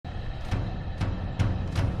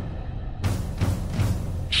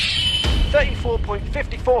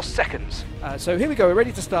34.54 seconds. So here we go, we're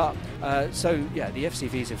ready to start. So yeah, the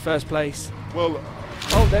FCV is in first place. Well,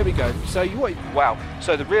 oh, there we go. So Wow,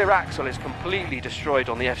 so the rear axle is completely destroyed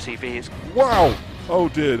on the FCV. wow! Oh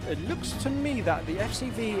dear. It looks to me that the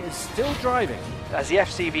FCV is still driving. As the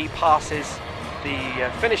FCV passes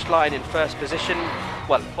the finish line in first position,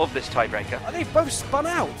 well, of this tiebreaker. They've both spun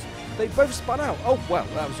out. Oh, well,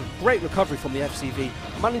 that was a great recovery from the FCV.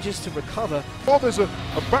 Manages to recover. Oh, there's a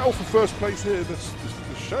battle for first place here. The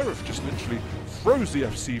Sheriff just literally throws the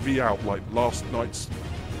FCV out like last night's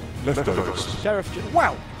leftovers. Sheriff,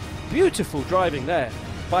 wow, beautiful driving there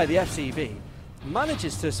by the FCV.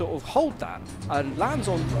 Manages to sort of hold that and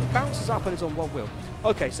bounces up and is on one wheel.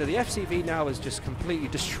 Okay, so the FCV now has just completely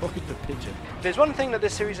destroyed the Pigeon. If there's one thing that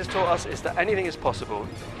this series has taught us, is that anything is possible.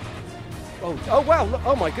 Oh wow, look,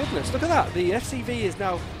 oh my goodness, look at that. The FCV is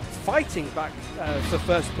now fighting back for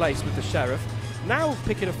first place with the Sheriff, now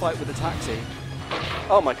picking a fight with the taxi.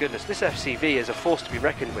 Oh my goodness, this FCV is a force to be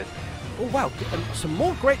reckoned with. Oh wow, and some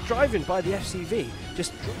more great driving by the FCV,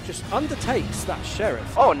 just undertakes that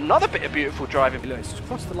Sheriff. Oh, another bit of beautiful driving. Look, it's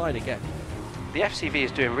across the line again. The FCV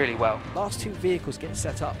is doing really well. Last two vehicles get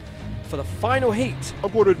set up for the final heat.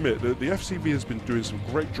 I've got to admit that the FCV has been doing some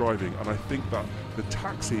great driving, and I think that the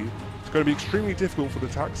taxi, it's going to be extremely difficult for the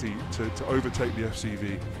taxi to overtake the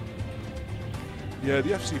FCV. Yeah,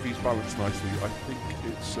 the FCV's balanced nicely. I think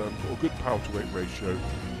it's got a good power to weight ratio,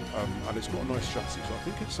 and it's got a nice chassis, so I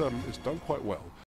think it's done quite well.